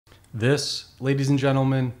This, ladies and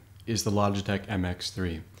gentlemen, is the Logitech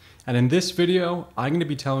MX3. And in this video, I'm going to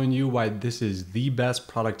be telling you why this is the best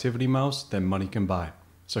productivity mouse that money can buy.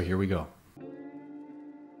 So here we go.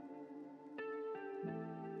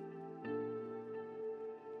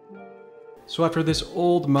 So after this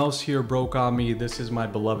old mouse here broke on me, this is my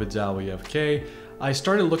beloved Zowie FK, I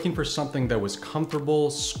started looking for something that was comfortable,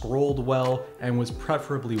 scrolled well, and was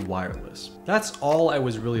preferably wireless. That's all I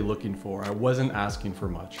was really looking for. I wasn't asking for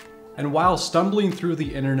much. And while stumbling through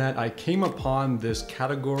the internet, I came upon this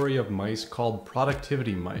category of mice called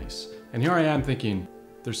productivity mice. And here I am thinking,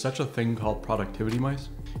 there's such a thing called productivity mice?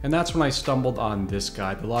 And that's when I stumbled on this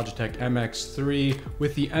guy, the Logitech MX3,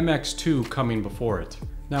 with the MX2 coming before it.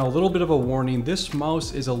 Now, a little bit of a warning, this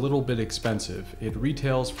mouse is a little bit expensive. It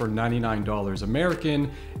retails for $99 American,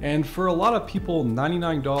 and for a lot of people,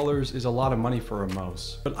 $99 is a lot of money for a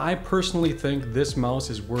mouse. But I personally think this mouse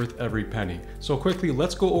is worth every penny. So quickly,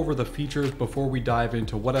 let's go over the features before we dive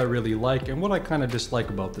into what I really like and what I kind of dislike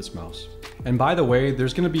about this mouse. And by the way,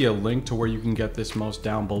 there's going to be a link to where you can get this mouse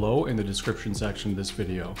down below in the description section of this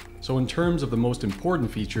video. So in terms of the most important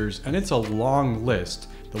features, and it's a long list,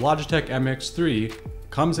 the Logitech MX3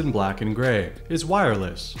 comes in black and gray, is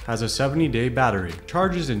wireless, has a 70-day battery,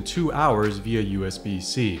 charges in 2 hours via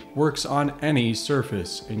USB-C, works on any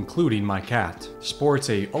surface, including my cat, sports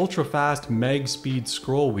a ultra-fast meg speed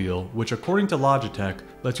scroll wheel, which according to Logitech,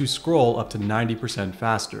 lets you scroll up to 90%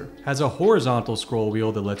 faster, has a horizontal scroll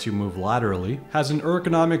wheel that lets you move laterally, has an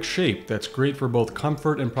ergonomic shape that's great for both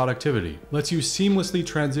comfort and productivity, lets you seamlessly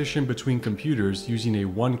transition between computers using a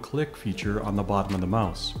one-click feature on the bottom of the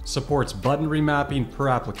mouse, supports button remapping per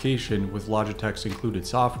application with Logitech's included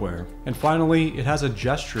software, and finally, it has a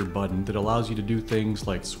gesture button that allows you to do things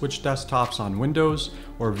like switch desktops on Windows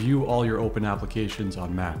or view all your open applications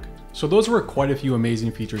on Mac. So those were quite a few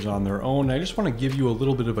amazing features on their own. I just want to give you a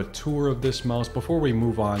little bit of a tour of this mouse before we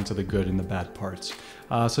move on to the good and the bad parts.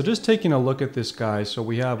 So just taking a look at this guy, so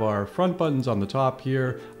we have our front buttons on the top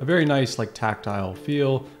here, a very nice like tactile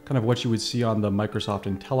feel, kind of what you would see on the Microsoft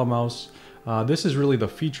IntelliMouse. This is really the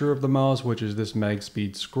feature of the mouse, which is this mag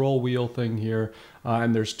speed scroll wheel thing here.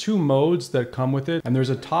 And there's 2 modes that come with it. And there's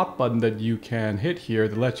a top button that you can hit here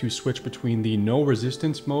that lets you switch between the no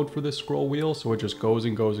resistance mode for this scroll wheel. So it just goes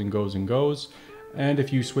and goes and goes and goes. And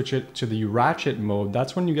if you switch it to the ratchet mode,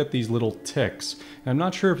 that's when you get these little ticks. And I'm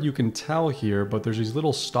not sure if you can tell here, but there's these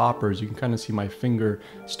little stoppers. You can kind of see my finger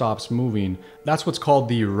stops moving. That's what's called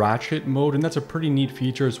the ratchet mode, and that's a pretty neat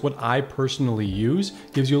feature. It's what I personally use.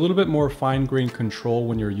 Gives you a little bit more fine-grained control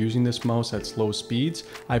when you're using this mouse at slow speeds.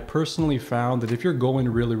 I personally found that if you're going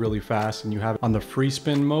really, really fast and you have it on the free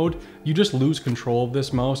spin mode, you just lose control of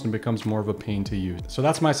this mouse and it becomes more of a pain to use. So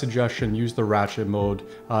that's my suggestion, use the ratchet mode.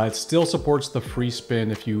 It still supports the free spin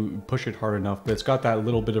if you push it hard enough, but it's got that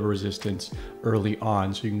little bit of resistance early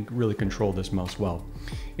on, so you can really control this mouse well.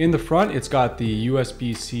 In the front, it's got the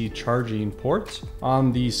USB-C charging ports.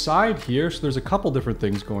 On the side here, so there's a couple different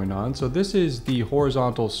things going on. So this is the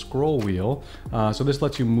horizontal scroll wheel. So this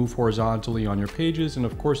lets you move horizontally on your pages, and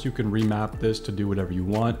of course you can remap this to do whatever you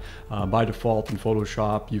want. By default in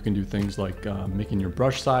Photoshop, you can do things like making your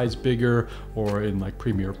brush size bigger, or in like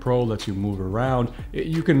Premiere Pro lets you move around.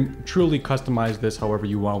 You can truly customize this however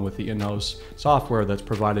you want with the in-house software that's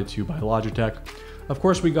provided to you by Logitech. Of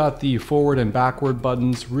course, we got the forward and backward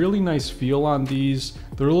buttons. Really nice feel on these.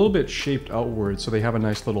 They're a little bit shaped outwards, so they have a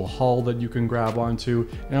nice little hull that you can grab onto.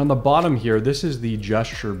 And on the bottom here, this is the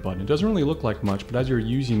gesture button. It doesn't really look like much, but as you're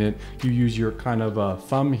using it, you use your kind of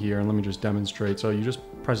thumb here. And let me just demonstrate. So you just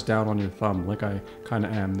press down on your thumb like I kind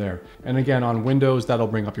of am there. And again, on Windows, that'll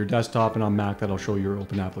bring up your desktop, and on Mac, that'll show your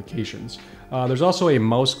open applications. There's also a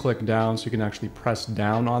mouse click down, so you can actually press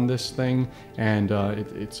down on this thing, and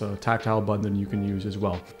it's a tactile button that you can use as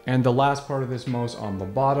well. And the last part of this mouse on the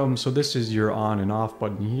bottom, so this is your on and off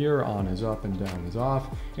button here. On is up and down is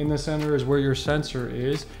off. In the center is where your sensor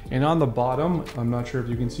is, and on the bottom, I'm not sure if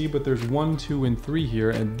you can see, but there's 1, 2, and 3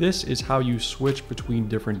 here, and this is how you switch between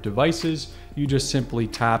different devices. You just simply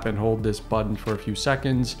tap and hold this button for a few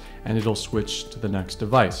seconds, and it'll switch to the next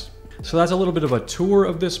device. So that's a little bit of a tour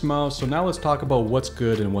of this mouse. So now let's talk about what's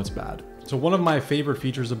good and what's bad. So one of my favorite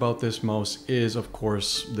features about this mouse is, of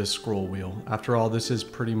course, this scroll wheel. After all, this is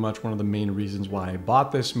pretty much one of the main reasons why I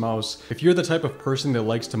bought this mouse. If you're the type of person that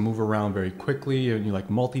likes to move around very quickly and you like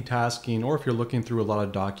multitasking, or if you're looking through a lot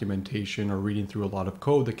of documentation or reading through a lot of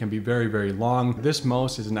code that can be very, very long, this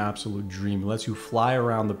mouse is an absolute dream. It lets you fly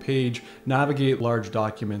around the page, navigate large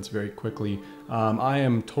documents very quickly. I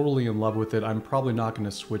am totally in love with it. I'm probably not going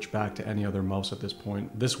to switch back to any other mouse at this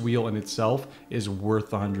point. This wheel in itself is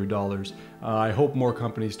worth $100. I hope more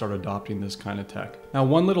companies start adopting this kind of tech. Now,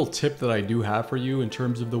 one little tip that I do have for you in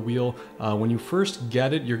terms of the wheel, when you first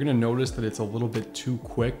get it, you're going to notice that it's a little bit too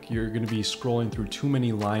quick. You're going to be scrolling through too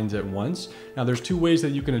many lines at once. Now, there's two ways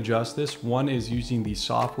that you can adjust this. One is using the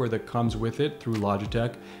software that comes with it through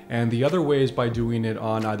Logitech, and the other way is by doing it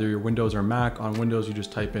on either your Windows or Mac. On Windows, you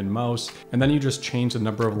just type in mouse, and then you just change the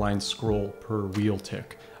number of lines scroll per wheel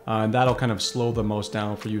tick. And that'll kind of slow the mouse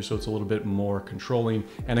down for you, so it's a little bit more controlling.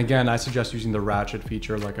 And again, I suggest using the ratchet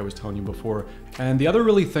feature like I was telling you before. And the other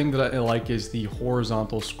really thing that I like is the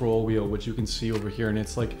horizontal scroll wheel, which you can see over here. And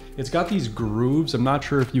it's like, it's got these grooves. I'm not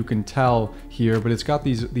sure if you can tell here, but it's got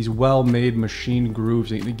these well-made machine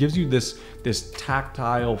grooves. It gives you this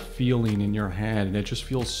tactile feeling in your hand, and it just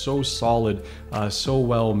feels so solid, so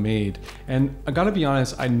well made. And I gotta be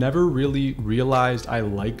honest, I never really realized I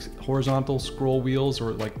liked horizontal scroll wheels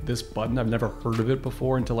or like this button. I've never heard of it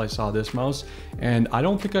before until I saw this mouse, and I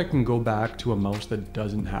don't think I can go back to a mouse that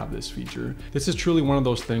doesn't have this feature. This is truly one of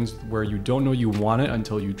those things where you don't know you want it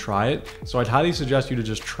until you try it. So I'd highly suggest you to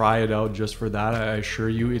just try it out just for that. I assure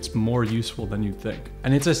you it's more useful than you think.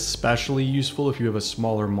 And it's especially useful if you have a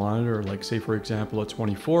smaller monitor, like say for example a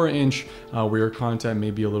 24-inch, where your content may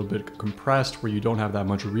be a little bit compressed, where you don't have that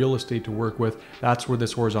much real estate to work with. That's where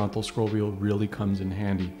this horizontal scroll wheel really comes in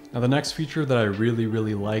handy. Now, the next feature that I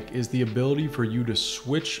really like is the ability for you to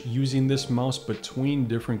switch using this mouse between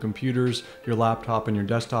different computers, your laptop and your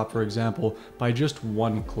desktop, for example, by just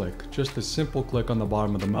one click. Just a simple click on the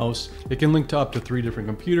bottom of the mouse. It can link to up to 3 different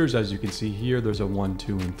computers. As you can see here, there's a 1,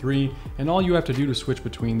 2, and 3. And all you have to do to switch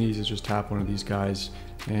between these is just tap one of these guys,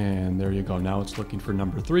 and there you go. Now it's looking for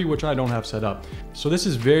number 3, which I don't have set up. So this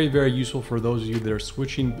is very useful for those of you that are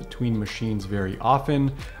switching between machines very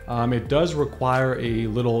often. It does require a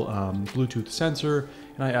little Bluetooth sensor,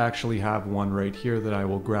 and I actually have one right here that I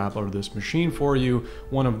will grab out of this machine for you.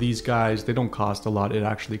 One of these guys, they don't cost a lot. It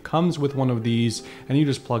actually comes with one of these, and you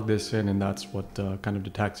just plug this in, and that's what kind of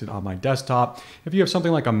detects it on my desktop. If you have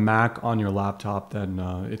something like a Mac on your laptop, then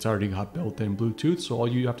it's already got built-in Bluetooth, so all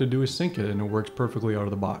you have to do is sync it, and it works perfectly out of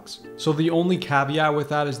the box. So the only caveat with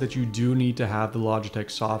that is that you do need to have the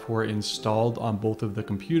Logitech software installed on both of the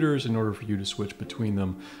computers in order for you to switch between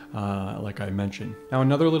them, like I mentioned. Now,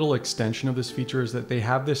 another little extension of this feature is that they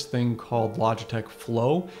have this thing called Logitech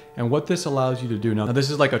Flow, and what this allows you to do, now this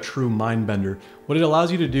is like a true mind bender. What it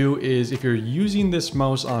allows you to do is, if you're using this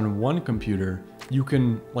mouse on one computer, you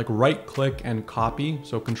can like right click and copy,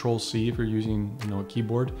 so Control C if you're using a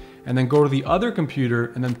keyboard, and then go to the other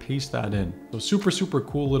computer and then paste that in. So super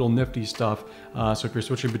cool little nifty stuff. So if you're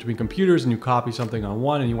switching between computers and you copy something on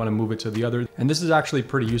one and you want to move it to the other, and this is actually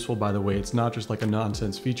pretty useful, by the way. It's not just like a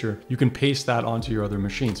nonsense feature. You can paste that onto your other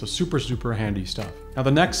machine. So super handy stuff. Now,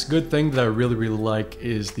 the next good thing that I really like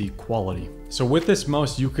is the quality. So with this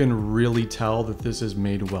mouse, you can really tell that this is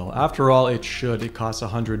made well. After all, it should. It costs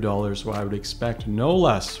 $100, so I would expect no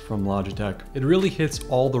less from Logitech. It really hits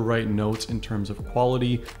all the right notes in terms of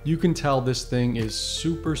quality. You can tell this thing is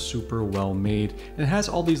super well made, and it has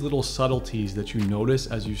all these little subtleties that you notice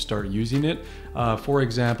as you start using it. For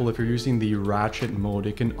example, if you're using the ratchet mode,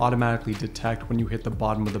 it can automatically detect when you hit the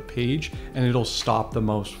bottom of the page, and it'll stop the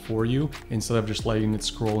mouse for you instead of just letting it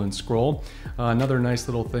scroll and scroll. Another nice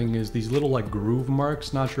little thing is these little like groove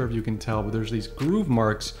marks. Not sure if you can tell, but there's these groove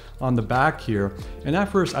marks on the back here. And at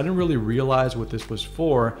first I didn't really realize what this was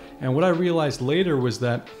for. And what I realized later was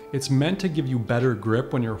that it's meant to give you better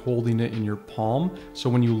grip when you're holding it in your palm. So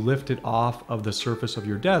when you lift it off of the surface of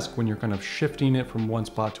your desk, when you're kind of shifting it from one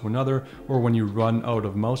spot to another, or when you run out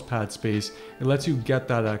of mouse pad space, it lets you get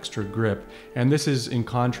that extra grip. And this is in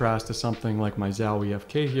contrast to something like my Zowie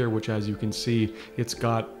FK here, which, as you can see, it's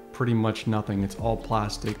got pretty much nothing. It's all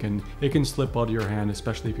plastic, and it can slip out of your hand,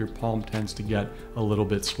 especially if your palm tends to get a little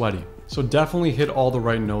bit sweaty. So definitely hit all the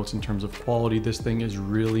right notes in terms of quality. This thing is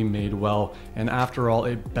really made well, and after all,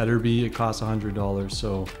 it better be. It costs $100,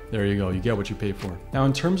 so there you go. You get what you pay for. Now,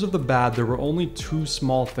 in terms of the bad, there were only 2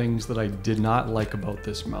 small things that I did not like about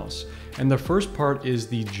this mouse. And the first part is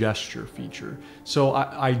the gesture feature. So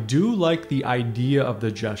I do like the idea of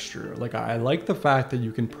the gesture. Like, I like the fact that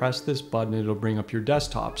you can press this button and it'll bring up your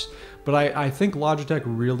desktops. But I think Logitech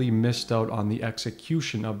really missed out on the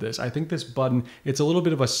execution of this. I think this button, it's a little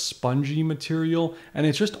bit of a spongy material, and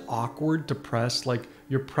it's just awkward to press. Like,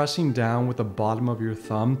 you're pressing down with the bottom of your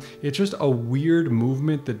thumb. It's just a weird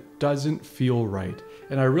movement that doesn't feel right.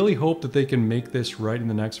 And I really hope that they can make this right in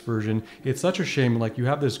the next version. It's such a shame. Like, you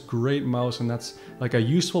have this great mouse, and that's like a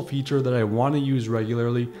useful feature that I want to use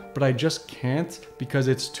regularly, but I just can't because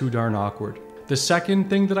it's too darn awkward. The second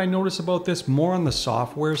thing that I notice about this, more on the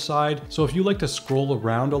software side, so if you like to scroll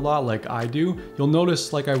around a lot like I do, you'll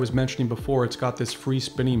notice, like I was mentioning before, it's got this free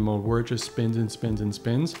spinning mode where it just spins and spins and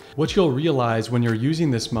spins. What you'll realize when you're using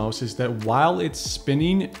this mouse is that while it's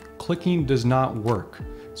spinning, clicking does not work.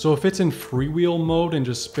 So if it's in freewheel mode and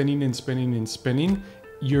just spinning and spinning and spinning,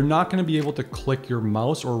 you're not going to be able to click your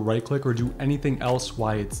mouse or right click or do anything else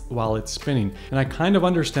while it's spinning. And I kind of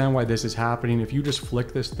understand why this is happening. If you just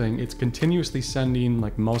flick this thing, it's continuously sending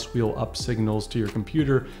like mouse wheel up signals to your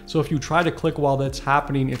computer. So if you try to click while that's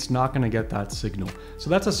happening, it's not going to get that signal.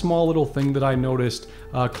 So that's a small little thing that I noticed,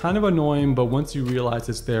 kind of annoying, but once you realize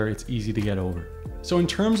it's there, it's easy to get over. So in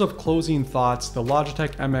terms of closing thoughts, the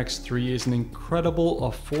Logitech MX3 is an incredible,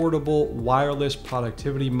 affordable, wireless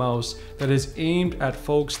productivity mouse that is aimed at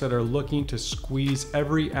folks that are looking to squeeze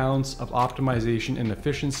every ounce of optimization and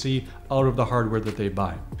efficiency out of the hardware that they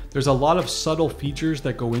buy. There's a lot of subtle features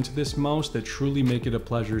that go into this mouse that truly make it a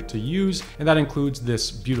pleasure to use, and that includes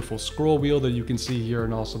this beautiful scroll wheel that you can see here,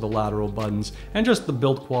 and also the lateral buttons, and just the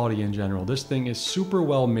build quality in general. This thing is super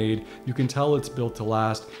well made. You can tell it's built to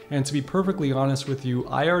last, and to be perfectly honest with you,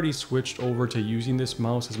 I already switched over to using this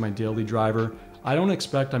mouse as my daily driver. I don't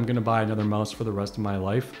expect I'm gonna buy another mouse for the rest of my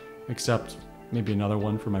life, except maybe another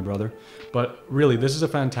one for my brother. But really, this is a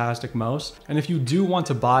fantastic mouse. And if you do want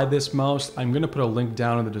to buy this mouse, I'm gonna put a link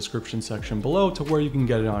down in the description section below to where you can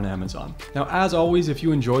get it on Amazon. Now, as always, if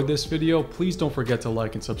you enjoyed this video, please don't forget to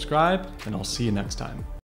like and subscribe, and I'll see you next time.